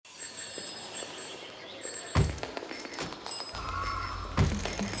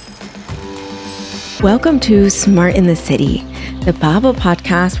Welcome to Smart in the City, the Babel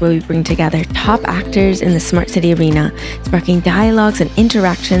podcast where we bring together top actors in the smart city arena, sparking dialogues and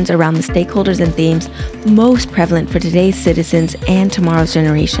interactions around the stakeholders and themes most prevalent for today's citizens and tomorrow's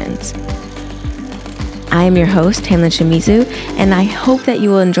generations. I am your host, Hamlin Shimizu, and I hope that you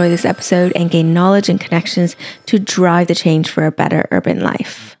will enjoy this episode and gain knowledge and connections to drive the change for a better urban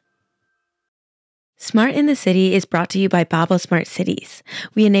life. Smart in the City is brought to you by Babel Smart Cities.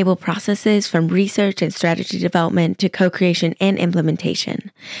 We enable processes from research and strategy development to co-creation and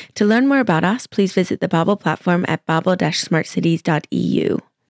implementation. To learn more about us, please visit the Babel platform at babel-smartcities.eu.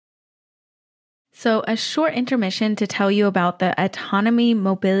 So a short intermission to tell you about the Autonomy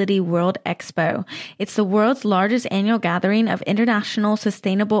Mobility World Expo. It's the world's largest annual gathering of international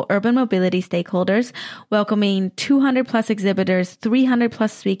sustainable urban mobility stakeholders, welcoming 200 plus exhibitors, 300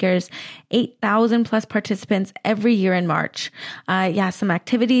 plus speakers, 8,000 plus participants every year in March. Some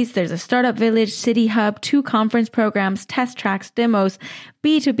activities. There's a startup village, city hub, 2 conference programs, test tracks, demos,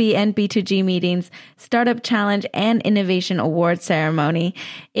 B2B and B2G meetings, startup challenge, and innovation award ceremony.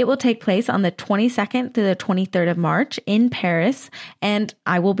 It will take place on the 22nd through the 23rd of March in Paris, and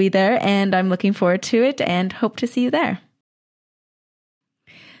I will be there, and I'm looking forward to it and hope to see you there.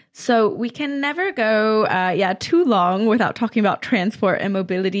 So we can never go too long without talking about transport and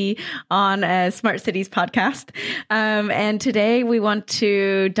mobility on a Smart Cities podcast. And today we want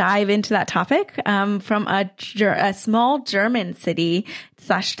to dive into that topic from a small German city /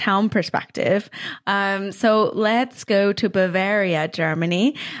 town perspective. So let's go to Bavaria,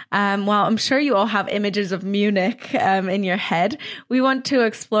 Germany. While I'm sure you all have images of Munich in your head, we want to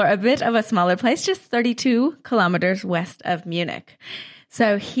explore a bit of a smaller place, just 32 kilometers west of Munich.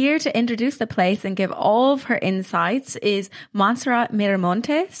 So here to introduce the place and give all of her insights is Montserrat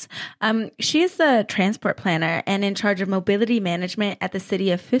Miramontes. She is the transport planner and in charge of mobility management at the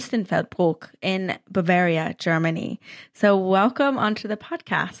city of Fürstenfeldbruck in Bavaria, Germany. So welcome onto the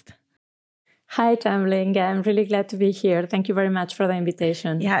podcast. Hi, Tamling. I'm really glad to be here. Thank you very much for the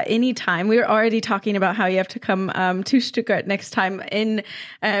invitation. Yeah, anytime. We were already talking about how you have to come to Stuttgart next time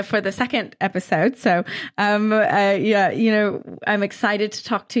for the second episode. So, I'm excited to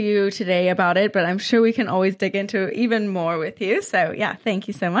talk to you today about it, but I'm sure we can always dig into even more with you. So, yeah, thank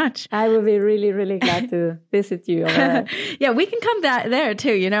you so much. I will be really, really glad to visit you. Yeah, we can come there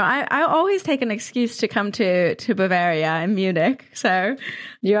too. You know, I always take an excuse to come to Bavaria and Munich. So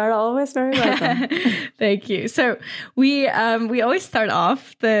you are always very welcome. Thank you. So we always start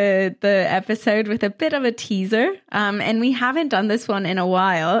off the episode with a bit of a teaser, and we haven't done this one in a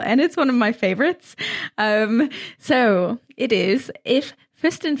while, and it's one of my favorites. So it is, if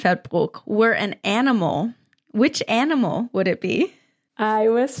Fürstenfeldbruck were an animal, which animal would it be? I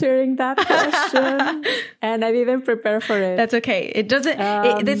was hearing that question and I didn't prepare for it. That's okay. It doesn't,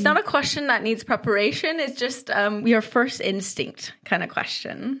 it's not a question that needs preparation. It's just your first instinct kind of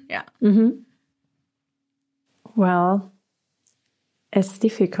question. Yeah. Mm-hmm. Well, it's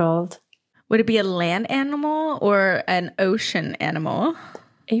difficult. Would it be a land animal or an ocean animal?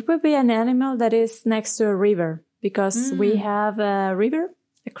 It would be an animal that is next to a river because we have a river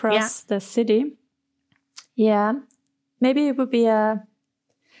across the city. Yeah. Maybe it would be a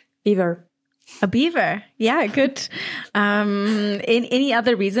beaver. A beaver. Yeah, good. Any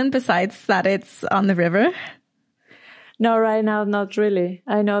other reason besides that it's on the river? No, right now, not really.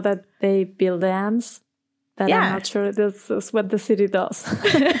 I know that they build dams, but I'm not sure this is what the city does.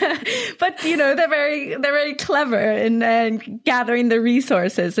 But, you know, they're very clever in gathering the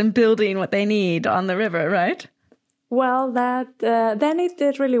resources and building what they need on the river, right? Well, then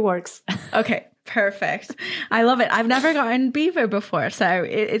it really works. Okay. Perfect. I love it. I've never gotten beaver before, so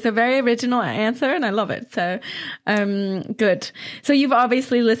it's a very original answer, and I love it. So, good. So you've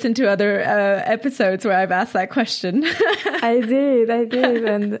obviously listened to other episodes where I've asked that question. I did,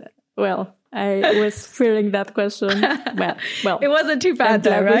 and well, I was fearing that question. Well, it wasn't too bad,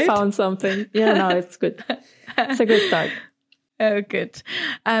 though, right? We found something. Yeah, no, it's good. It's a good start. Oh, good.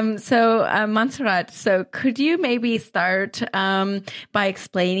 So Montserrat, so could you maybe start by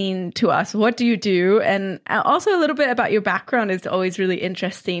explaining to us what do you do, and also a little bit about your background? Is always really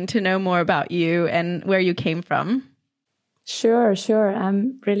interesting to know more about you and where you came from. Sure.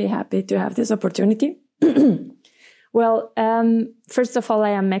 I'm really happy to have this opportunity. Well, first of all, I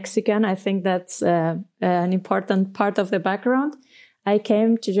am Mexican. I think that's an important part of the background. I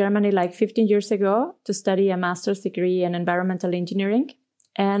came to Germany like 15 years ago to study a master's degree in environmental engineering.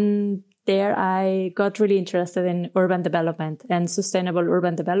 And there I got really interested in urban development and sustainable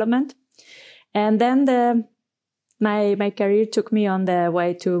urban development. And then my career took me on the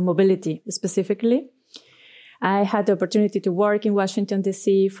way to mobility specifically. I had the opportunity to work in Washington,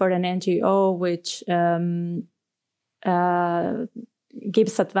 D.C. for an NGO which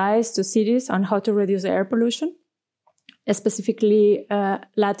gives advice to cities on how to reduce air pollution, specifically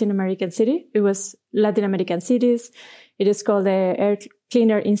Latin American city. It was Latin American cities. It is called the Air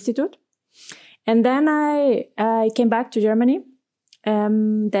Cleaner Institute. And then I came back to Germany.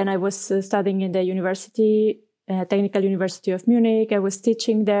 Then I was studying in the university, Technical University of Munich. I was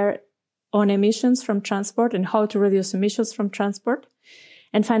teaching there on emissions from transport and how to reduce emissions from transport.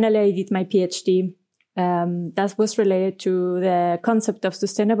 And finally, I did my PhD. That was related to the concept of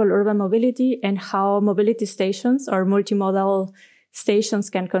sustainable urban mobility and how mobility stations or multimodal stations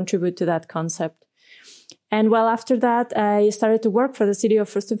can contribute to that concept. And well, after that, I started to work for the city of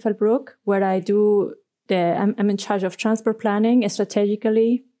Fürstenfeldbruck, where I'm in charge of transport planning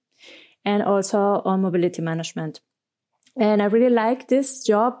strategically and also on mobility management. And I really like this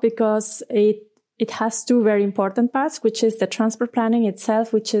job because it has two very important parts, which is the transport planning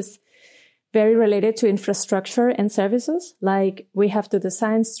itself, which is very related to infrastructure and services. Like we have to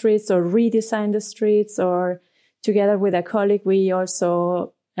design streets or redesign the streets, or together with a colleague, we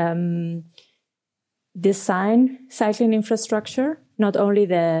also design cycling infrastructure, not only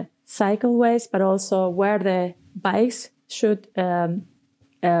the cycleways, but also where the bikes should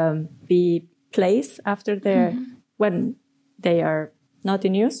be placed after when they are not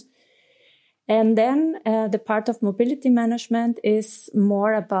in use. And then the part of mobility management is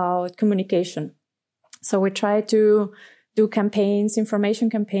more about communication. So we try to do campaigns, information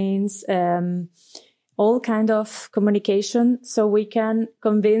campaigns, all kind of communication, so we can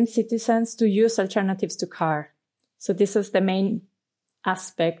convince citizens to use alternatives to car. So this is the main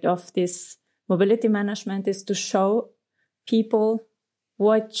aspect of this mobility management, is to show people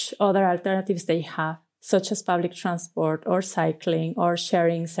which other alternatives they have, such as public transport or cycling or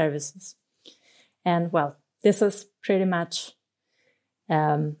sharing services. And well, this is pretty much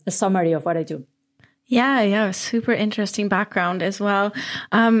a summary of what I do. Yeah, super interesting background as well.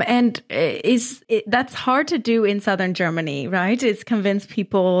 That's hard to do in southern Germany, right? It's convince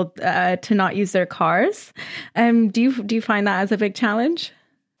people to not use their cars. Do you find that as a big challenge?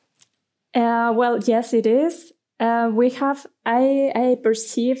 Well, yes, it is. I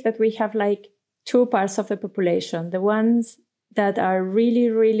perceive that we have like two parts of the population: the ones that are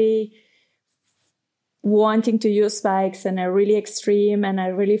really, really wanting to use bikes and are really extreme and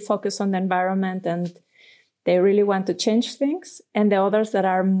are really focused on the environment and they really want to change things. And the others that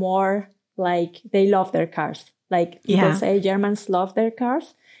are more like they love their cars. Like people say Germans love their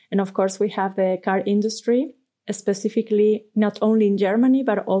cars. And of course, we have the car industry, specifically not only in Germany,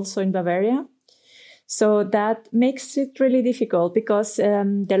 but also in Bavaria. So that makes it really difficult because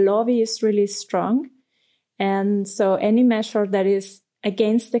the lobby is really strong. And so any measure that is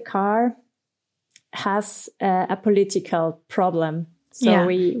against the car has a political problem. So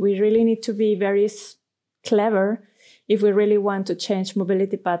we really need to be very clever if we really want to change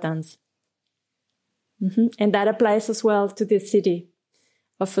mobility patterns. And that applies as well to the city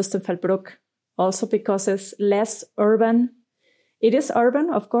of Fürstenfeldbruck, also because it's less urban. It is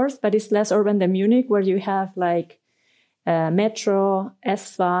urban, of course, but it's less urban than Munich, where you have like metro,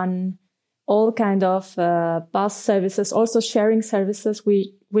 S-Bahn, all kind of bus services, also sharing services,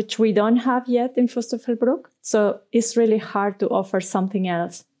 which we don't have yet in Fürstenfeldbruck. So it's really hard to offer something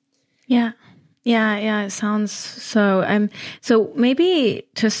else. Yeah, it sounds so. So maybe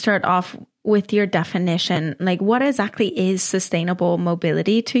to start off with your definition, like what exactly is sustainable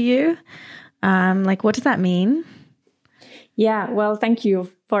mobility to you? Like what does that mean? Yeah, well, thank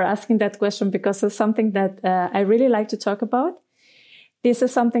you for asking that question, because it's something that I really like to talk about. This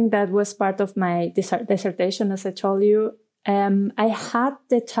is something that was part of my dissertation, as I told you. I had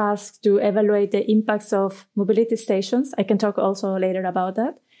the task to evaluate the impacts of mobility stations. I can talk also later about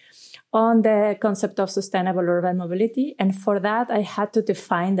that, on the concept of sustainable urban mobility. And for that, I had to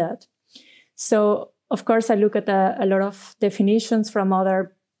define that. So, of course, I look at a lot of definitions from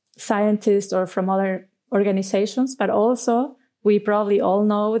other scientists or from other organizations, but also we probably all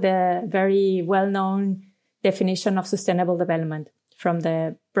know the very well-known definition of sustainable development from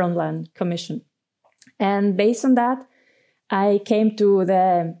the Brundtland Commission. And based on that, I came to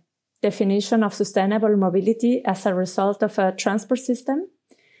the definition of sustainable mobility as a result of a transport system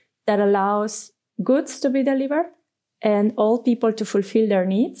that allows goods to be delivered and all people to fulfill their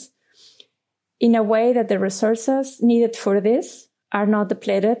needs in a way that the resources needed for this are not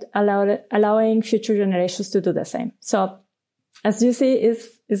depleted, allowing future generations to do the same. So, as you see,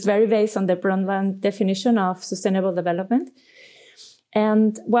 is very based on the Brundtland definition of sustainable development.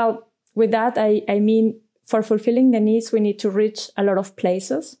 And well, with that, I mean, for fulfilling the needs, we need to reach a lot of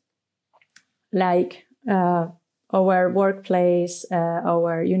places, like our workplace,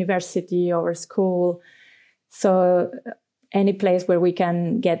 our university, our school. So any place where we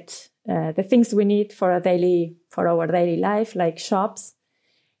can get the things we need for our daily life, like shops,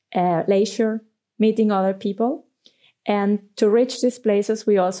 leisure, meeting other people. And to reach these places,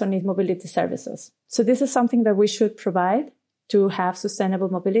 we also need mobility services. So this is something that we should provide to have sustainable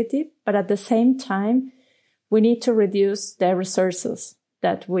mobility. But at the same time, we need to reduce the resources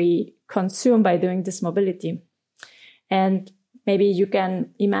that we consume by doing this mobility. And maybe you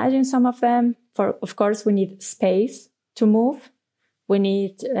can imagine some of them. Of course, we need space to move. We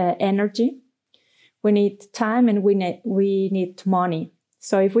need energy. We need time, and we need money.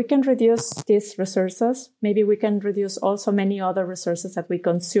 So if we can reduce these resources, maybe we can reduce also many other resources that we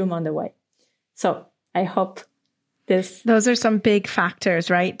consume on the way. So I hope those are some big factors,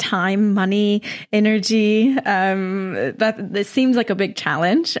 right? Time, money, energy. That this seems like a big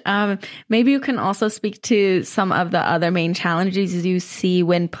challenge. Maybe you can also speak to some of the other main challenges you see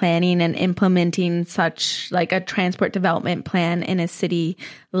when planning and implementing such like a transport development plan in a city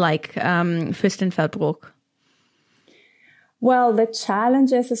like Fürstenfeldbruck. Well, the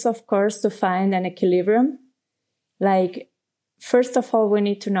challenges is, of course, to find an equilibrium. Like, first of all, we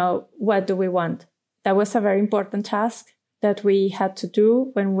need to know, what do we want? That was a very important task that we had to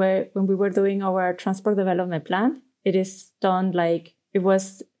do when we were doing our transport development plan. It is done it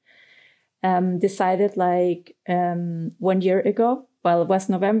was decided 1 year ago. Well, it was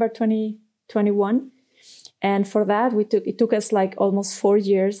November 2021. And for that, it took us almost 4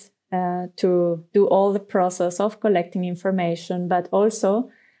 years to do all the process of collecting information, but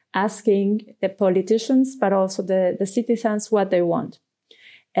also asking the politicians, but also the citizens what they want.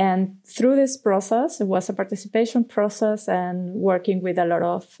 And through this process, it was a participation process and working with a lot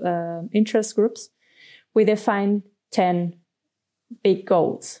of interest groups, we defined 10 big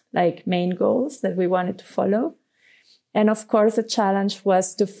goals, main goals that we wanted to follow. And of course, the challenge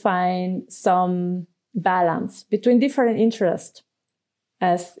was to find some balance between different interests.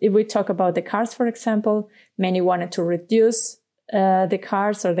 As if we talk about the cars, for example, many wanted to reduce the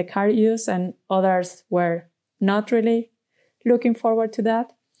cars or the car use, and others were not really looking forward to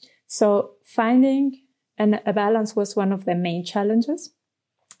that. So finding a balance was one of the main challenges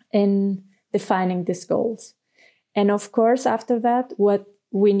in defining these goals. And of course, after that, what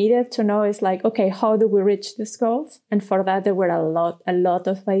we needed to know is okay, how do we reach these goals? And for that, there were a lot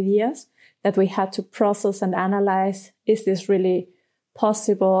of ideas that we had to process and analyze. Is this really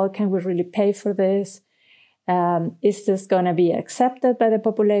possible? Can we really pay for this? Is this going to be accepted by the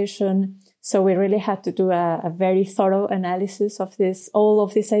population? So we really had to do a very thorough analysis of all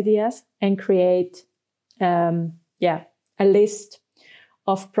of these ideas, and create, a list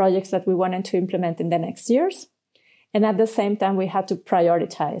of projects that we wanted to implement in the next years. And at the same time, we had to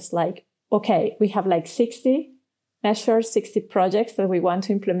prioritize, okay, we have 60 measures, 60 projects that we want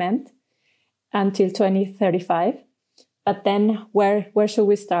to implement until 2035. But then where should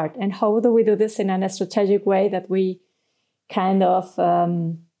we start? And how do we do this in a strategic way that we kind of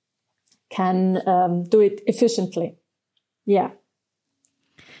can do it efficiently? Yeah.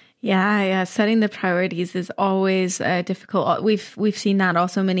 Yeah. Setting the priorities is always difficult. We've seen that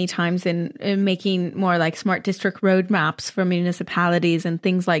also many times in making more smart district roadmaps for municipalities and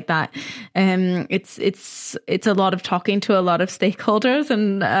things like that. It's a lot of talking to a lot of stakeholders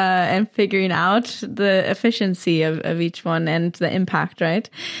and figuring out the efficiency of each one and the impact, right?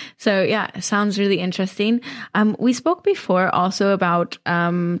 So yeah, it sounds really interesting. We spoke before also about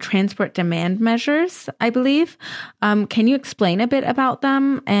transport demand measures, I believe. Can you explain a bit about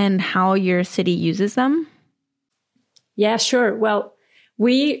them and how your city uses them? Yeah, sure. Well,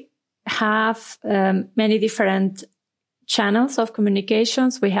 we have many different channels of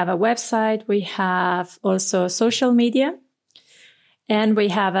communications. We have a website. We have also social media. And we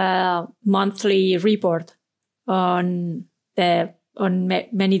have a monthly report on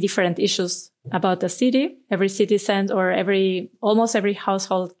many different issues about the city. Every citizen or almost every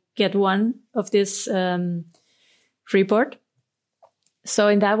household get one of this report. So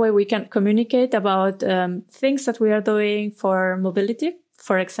in that way, we can communicate about things that we are doing for mobility.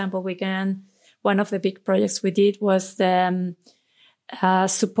 For example, one of the big projects we did was the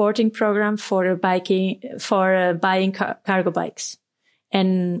supporting program for buying cargo bikes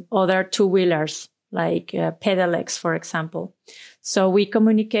and other two-wheelers, like pedelecs, for example. So we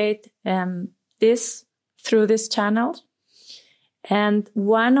communicate this through this channel. And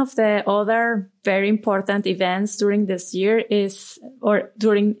one of the other very important events during this year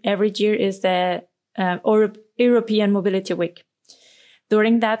during every year is the European Mobility Week.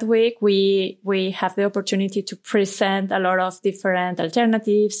 during that week, we have the opportunity to present a lot of different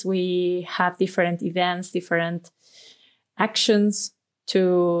alternatives. We have different events, different actions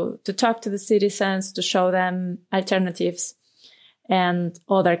to talk to the citizens, to show them alternatives, and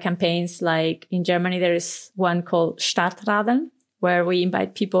other campaigns. Like in Germany, there is one called Stadtradeln, where we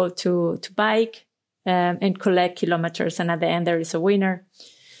invite people to bike and collect kilometers. And at the end, there is a winner.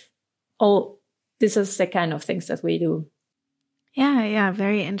 This is the kind of things that we do. Yeah,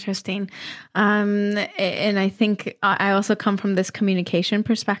 very interesting. And I think I also come from this communication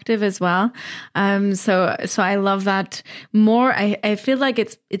perspective as well. So I love that more. I feel like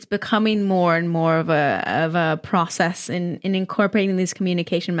it's becoming more and more of a process in incorporating these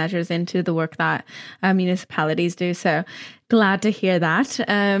communication measures into the work that municipalities do. So glad to hear that.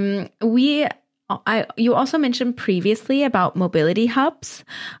 You also mentioned previously about mobility hubs,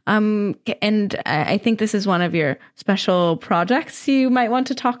 and I think this is one of your special projects you might want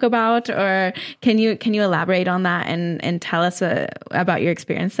to talk about. Or can you elaborate on that and tell us about your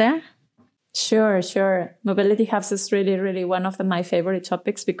experience there? Sure. Mobility hubs is really, really one of my favorite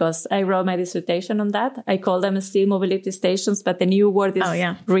topics because I wrote my dissertation on that. I call them still mobility stations, but the new word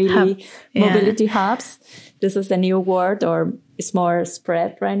is really mobility hubs. This is the new word, or it's more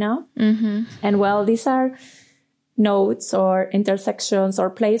spread right now. Mm-hmm. And well, these are nodes or intersections or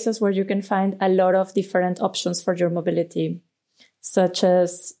places where you can find a lot of different options for your mobility, such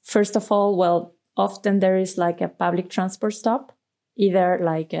as, first of all, well, often there is like a public transport stop, either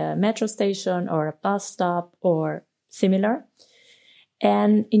like a metro station or a bus stop or similar.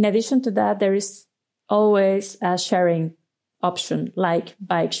 And in addition to that, there is always a sharing option like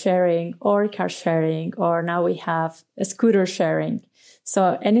bike sharing or car sharing, or now we have a scooter sharing.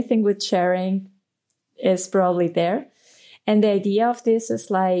 So anything with sharing is probably there. And the idea of this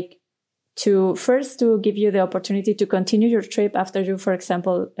is like to give you the opportunity to continue your trip after you, for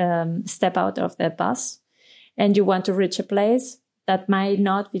example, step out of the bus and you want to reach a place that might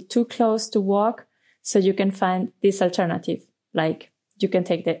not be too close to walk. So you can find this alternative, like you can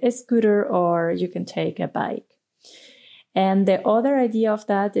take the scooter or you can take a bike. And the other idea of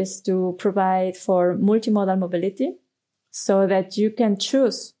that is to provide for multimodal mobility so that you can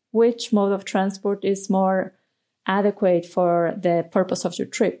choose which mode of transport is more adequate for the purpose of your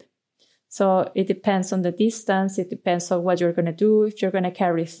trip. So it depends on the distance. It depends on what you're going to do. If you're going to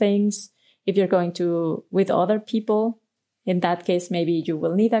carry things, if you're going to with other people, in that case, maybe you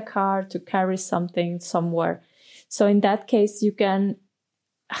will need a car to carry something somewhere. So in that case, you can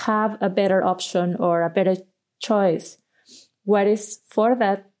have a better option or a better choice. What is for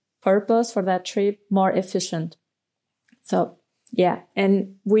that purpose, for that trip, more efficient. So, yeah.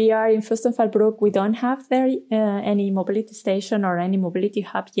 And we are in Fürstenfeldbruck. We don't have there any mobility station or any mobility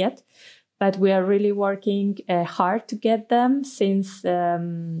hub yet, but we are really working hard to get them since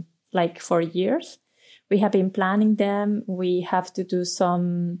like 4 years. We have been planning them. We have to do it's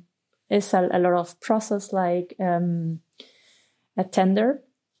a lot of process like a tender.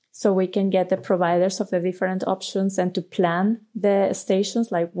 So we can get the providers of the different options and to plan the stations,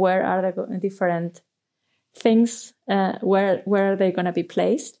 like where are the different things, where are they going to be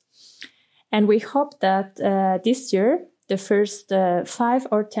placed. And we hope that this year, the first 5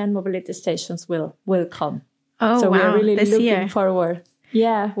 or 10 mobility stations will come. Oh, so wow. we are really this looking year. forward.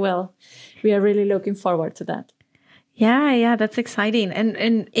 Yeah, well, we are really looking forward to that. Yeah, that's exciting.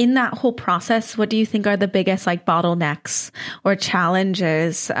 And in that whole process, what do you think are the biggest like bottlenecks or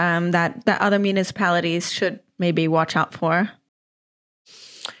challenges that other municipalities should maybe watch out for?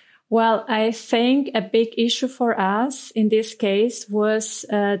 Well, I think a big issue for us in this case was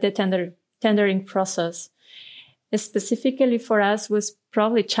the tendering process. Specifically for us was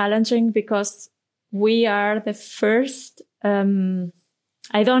probably challenging because we are the first.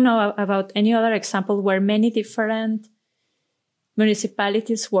 I don't know about any other example where many different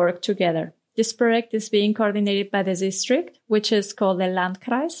municipalities work together. This project is being coordinated by the district, which is called the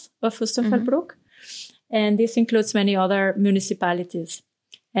Landkreis of Fürstenfeldbruck. Mm-hmm. And this includes many other municipalities.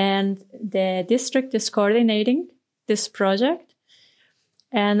 And the district is coordinating this project.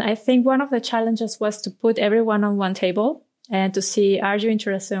 And I think one of the challenges was to put everyone on one table and to see, are you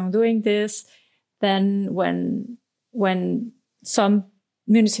interested in doing this? Then when some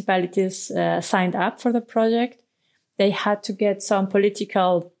municipalities signed up for the project, they had to get some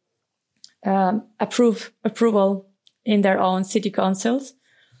political approval in their own city councils.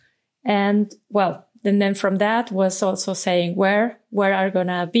 And well, then from that was also saying where are going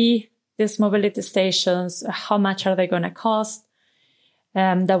to be these mobility stations? How much are they going to cost?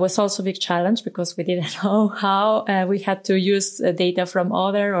 That was also a big challenge because we didn't know how. We had to use data from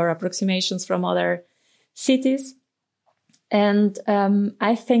other or approximations from other cities. And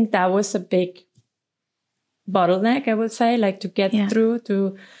I think that was a big bottleneck, I would say, like to get through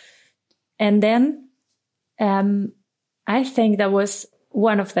to. And then I think that was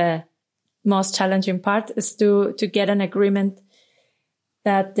one of the most challenging part is to get an agreement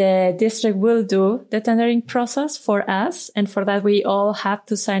that the district will do the tendering process for us. And for that, we all have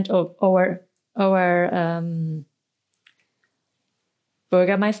to sign our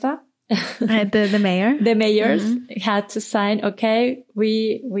Bürgermeister. The mayor. The mayors had to sign, okay,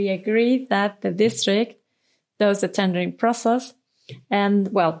 we agree that the district does the tendering process.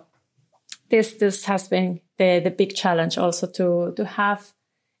 And well, this has been the big challenge also to have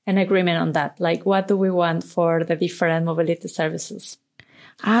an agreement on that. Like, what do we want for the different mobility services?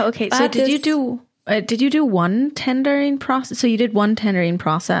 Okay. So did you do one tendering process? So you did one tendering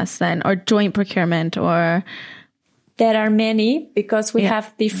process then, or joint procurement, or? There are many because we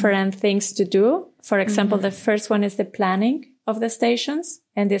have different things to do. For example, the first one is the planning of the stations.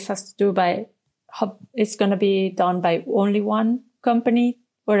 And this has to do it's going to be done by only one company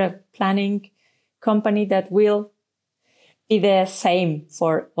or a planning company that will be the same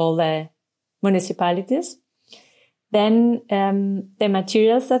for all the municipalities. Then the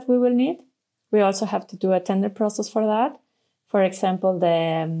materials that we will need, we also have to do a tender process for that. For example,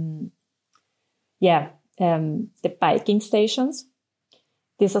 the biking stations.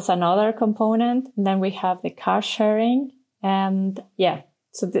 This is another component. And then we have the car sharing. And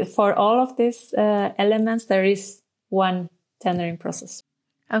so for all of these elements, there is one tendering process.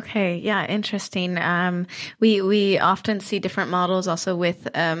 Okay. Yeah. Interesting. We often see different models also with,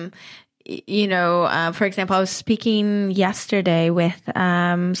 for example, I was speaking yesterday with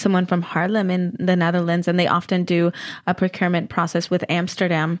someone from Haarlem in the Netherlands, and they often do a procurement process with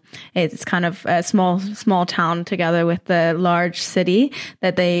Amsterdam. It's kind of a small town together with the large city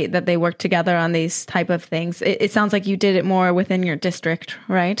that they work together on these type of things. It sounds like you did it more within your district,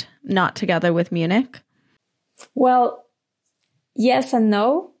 right? Not together with Munich. Well, yes and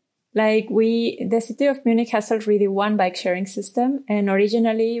no. Like the city of Munich has already one bike sharing system. And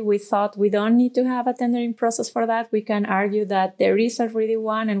originally we thought we don't need to have a tendering process for that. We can argue that there is already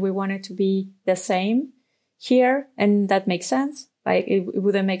one and we want it to be the same here. And that makes sense. Like it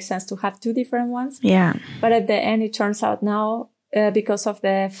wouldn't make sense to have two different ones. Yeah. But at the end, it turns out now, because of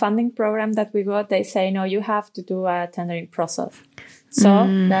the funding program that we got, they say, no, you have to do a tendering process. So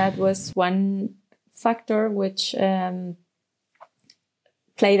that was one factor which,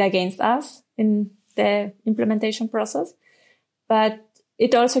 played against us in the implementation process, but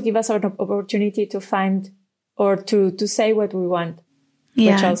it also gives us an opportunity to find or to say what we want,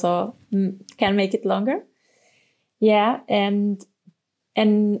 which also can make it longer. Yeah. And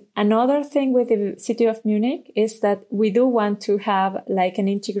another thing with the city of Munich is that we do want to have like an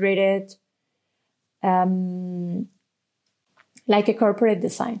integrated, like a corporate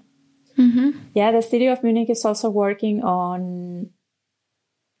design. Mm-hmm. Yeah. The city of Munich is also working on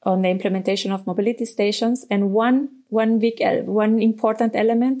the implementation of mobility stations. And one important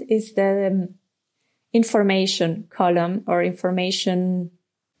element is the information column or information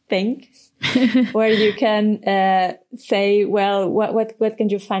thing, where you can say, well, what can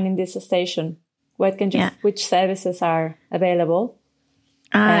you find in this station? Which services are available?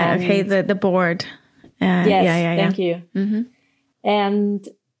 Okay, the board. Yes, thank you. Mm-hmm. And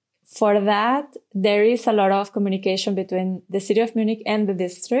for that, there is a lot of communication between the city of Munich and the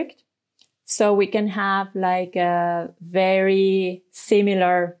district. So we can have like a very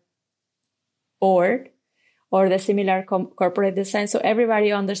similar board or the similar corporate design. So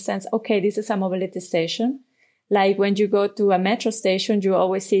everybody understands, okay, this is a mobility station. Like when you go to a metro station, you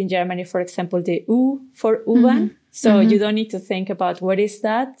always see in Germany, for example, the U for U-Bahn. Mm-hmm. So you don't need to think about what is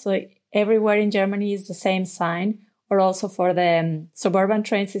that. So everywhere in Germany is the same sign. Or also for the suburban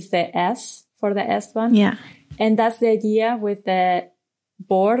trains is the S for the S-Bahn. Yeah. And that's the idea with the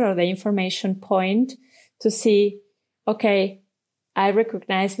board or the information point to see, okay, I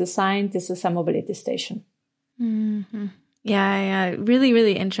recognize the sign. This is a mobility station. Mm-hmm. Yeah. Really,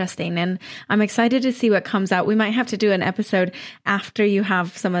 really interesting. And I'm excited to see what comes out. We might have to do an episode after you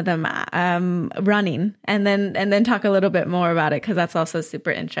have some of them running and then talk a little bit more about it, because that's also super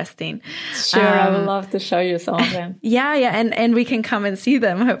interesting. Sure. I would love to show you some of them. Yeah. And we can come and see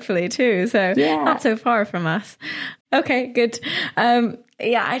them hopefully too. So not so far from us. Okay, good.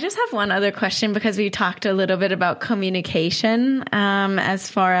 I just have one other question, because we talked a little bit about communication as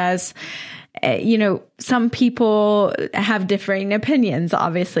far as some people have differing opinions,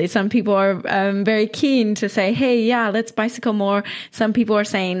 obviously. Some people are very keen to say, hey, yeah, let's bicycle more. Some people are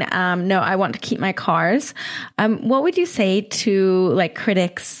saying, no, I want to keep my cars. What would you say to like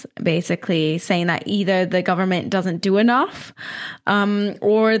critics basically saying that either the government doesn't do enough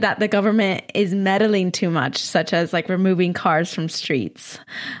or that the government is meddling too much, such as like removing cars from streets?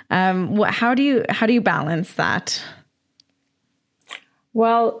 How do you balance that?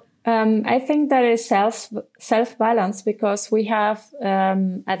 Well, I think that is self-balance because we have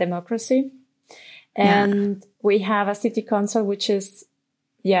a democracy and we have a city council, which is,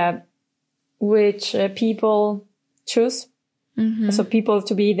 which people choose. Mm-hmm. So people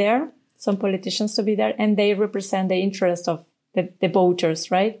to be there, some politicians to be there, and they represent the interest of the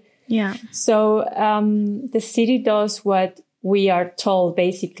voters, right? Yeah. So the city does what we are told,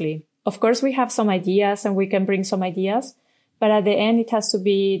 basically. Of course, we have some ideas and we can bring some ideas. But at the end, it has to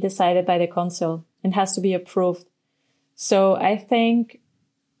be decided by the council and has to be approved. So I think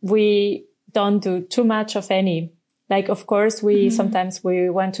we don't do too much of any. Like, of course, sometimes we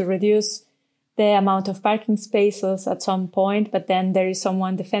want to reduce the amount of parking spaces at some point, but then there is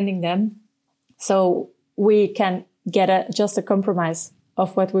someone defending them. So we can get just a compromise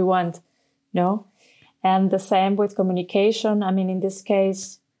of what we want, no? And the same with communication. I mean, in this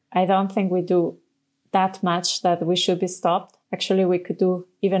case, I don't think we do that much that we should be stopped. Actually, we could do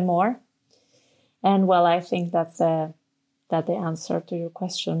even more. And well, I think that's the answer to your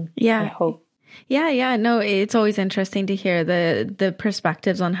question. Yeah. I hope. Yeah. No, it's always interesting to hear the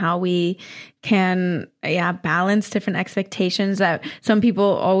perspectives on how we can, balance different expectations. That some people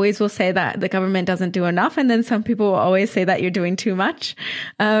always will say that the government doesn't do enough. And then some people will always say that you're doing too much.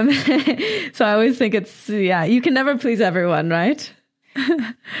 So I always think you can never please everyone, right?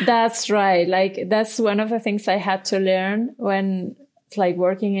 That's right. Like, that's one of the things I had to learn when like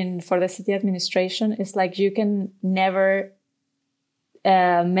working for the city administration is like, you can never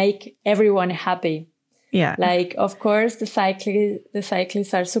make everyone happy. Yeah. Like, of course, the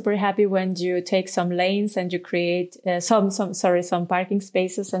cyclists are super happy when you take some lanes and you create some parking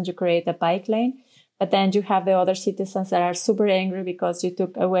spaces and you create a bike lane. But then you have the other citizens that are super angry because you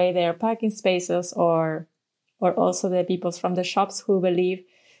took away their parking spaces, or also the people from the shops who believe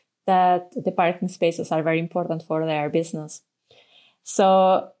that the parking spaces are very important for their business.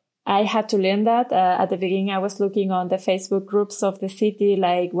 So I had to learn that. At the beginning, I was looking on the Facebook groups of the city,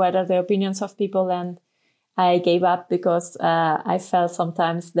 like what are the opinions of people, and I gave up because I felt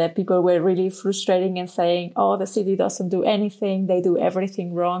sometimes that people were really frustrating and saying, oh, the city doesn't do anything, they do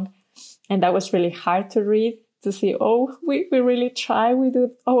everything wrong. And that was really hard to read, to see, oh, we really try, we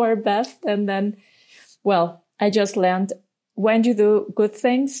do our best. And then, well, I just learned when you do good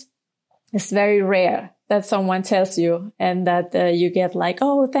things, it's very rare that someone tells you and that you get like,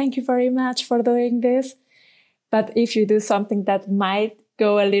 oh, thank you very much for doing this. But if you do something that might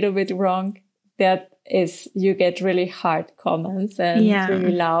go a little bit wrong, you get really hard comments and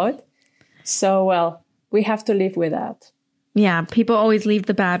really loud. So, well, we have to live with that. Yeah, people always leave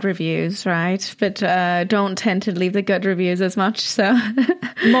the bad reviews, right? But don't tend to leave the good reviews as much. So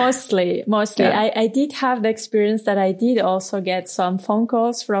mostly. Yeah. I did have the experience that I did also get some phone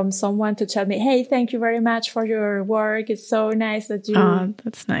calls from someone to tell me, hey, thank you very much for your work. It's so nice that you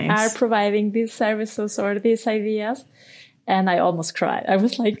that's nice. are providing these services or these ideas. And I almost cried. I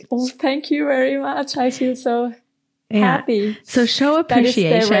was like, oh, thank you very much. I feel so happy. So show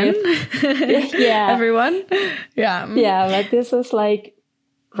appreciation. Yeah. Everyone. Yeah. Yeah, but this is like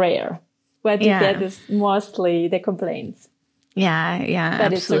rare. What you get is mostly the complaints. Yeah,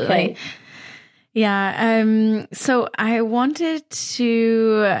 but absolutely. It's okay. Yeah. So I wanted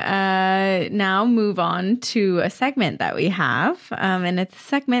to now move on to a segment that we have. And it's a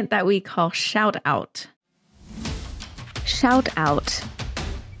segment that we call Shout Out. Shout Out.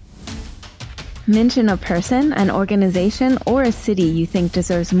 Mention a person, an organization, or a city you think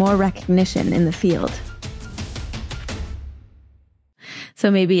deserves more recognition in the field. So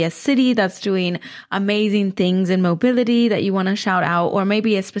maybe a city that's doing amazing things in mobility that you want to shout out, or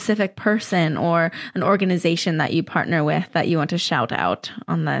maybe a specific person or an organization that you partner with that you want to shout out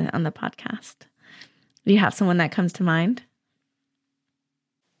on the podcast. Do you have someone that comes to mind?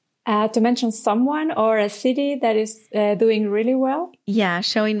 To mention someone or a city that is doing really well? Yeah,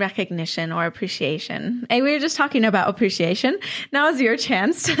 showing recognition or appreciation. And we were just talking about appreciation. Now is your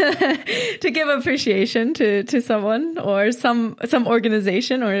chance to give appreciation to someone or some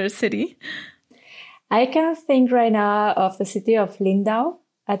organization or a city. I can think right now of the city of Lindau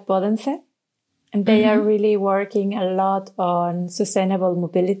at Bodensee. And they are really working a lot on sustainable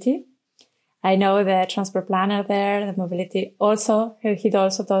mobility. I know the transport planner there, the mobility also, he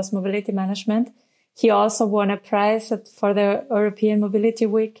also does mobility management. He also won a prize for the European Mobility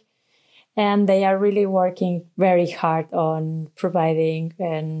Week. And they are really working very hard on providing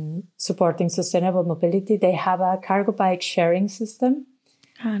and supporting sustainable mobility. They have a cargo bike sharing system.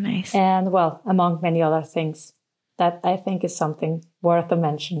 Oh, nice. And well, among many other things that I think is something worth a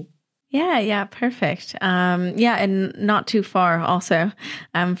mention. Yeah, perfect. And not too far also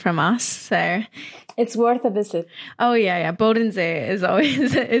from us, so it's worth a visit. Oh yeah. Bodensee is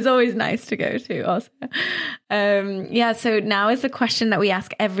always nice to go to also. So now is the question that we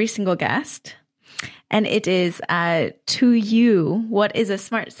ask every single guest, and it is to you, what is a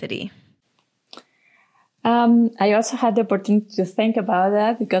smart city? I also had the opportunity to think about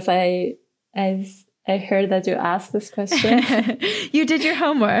that because I heard that you asked this question. You did your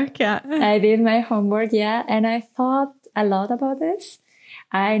homework, yeah. I did my homework, yeah. And I thought a lot about this.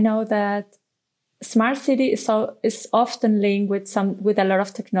 I know that smart city is often linked with a lot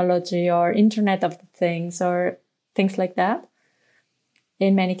of technology or Internet of Things or things like that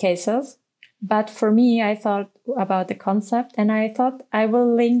in many cases. But for me, I thought about the concept and I thought I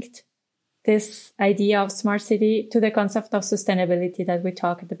will link this idea of smart city to the concept of sustainability that we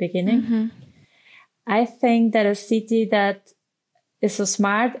talked at the beginning. Mm-hmm. I think that a city that is so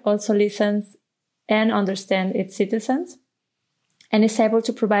smart also listens and understands its citizens and is able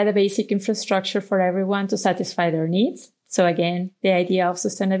to provide a basic infrastructure for everyone to satisfy their needs. So again, the idea of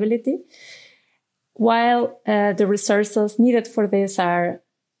sustainability. While the resources needed for this are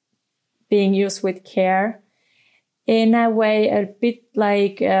being used with care, in a way, a bit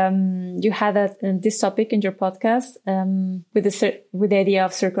like you had this topic in your podcast with the idea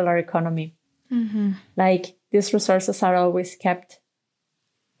of circular economy. Mm-hmm. Like these resources are always kept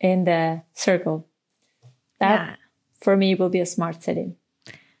in the circle. That for me will be a smart city.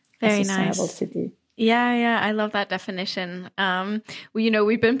 Very a sustainable nice. City. Yeah, I love that definition.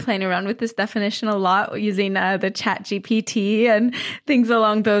 We've been playing around with this definition a lot using the Chat GPT and things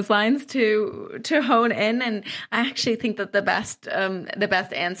along those lines to hone in. And I actually think that the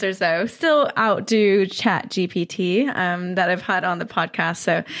best answers though still outdo Chat GPT that I've had on the podcast.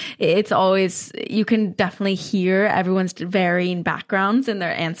 So it's always, you can definitely hear everyone's varying backgrounds in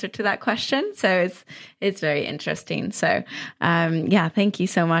their answer to that question. So it's very interesting. So thank you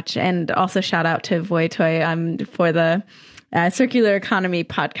so much. And also shout out to Voitoy for the Circular Economy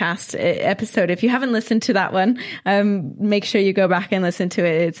podcast episode. If you haven't listened to that one, make sure you go back and listen to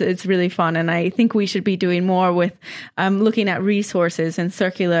it. It's really fun. And I think we should be doing more with looking at resources and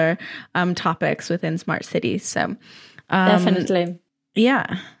circular topics within smart cities. So definitely.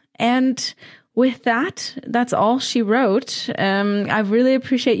 Yeah. And with that, that's all she wrote. I really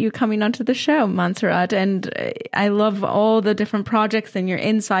appreciate you coming onto the show, Montserrat. And I love all the different projects and your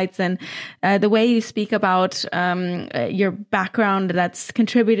insights and the way you speak about your background that's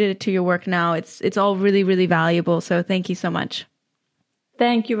contributed to your work now. It's all really, really valuable. So thank you so much.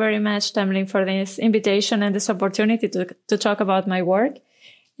 Thank you very much, Tamlin, for this invitation and this opportunity to talk about my work.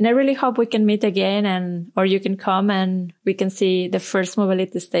 And I really hope we can meet again or you can come and we can see the first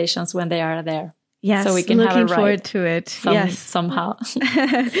mobility stations when they are there. Yes, so we can looking have a ride forward to it. Somehow.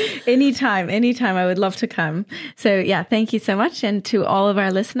 Anytime I would love to come. So thank you so much. And to all of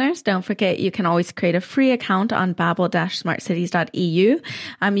our listeners, don't forget you can always create a free account on babel-smartcities.eu.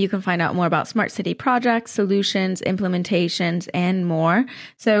 You can find out more about smart city projects, solutions, implementations, and more.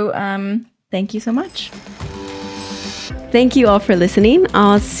 So thank you so much. Thank you all for listening.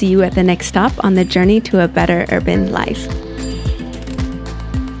 I'll see you at the next stop on the journey to a better urban life.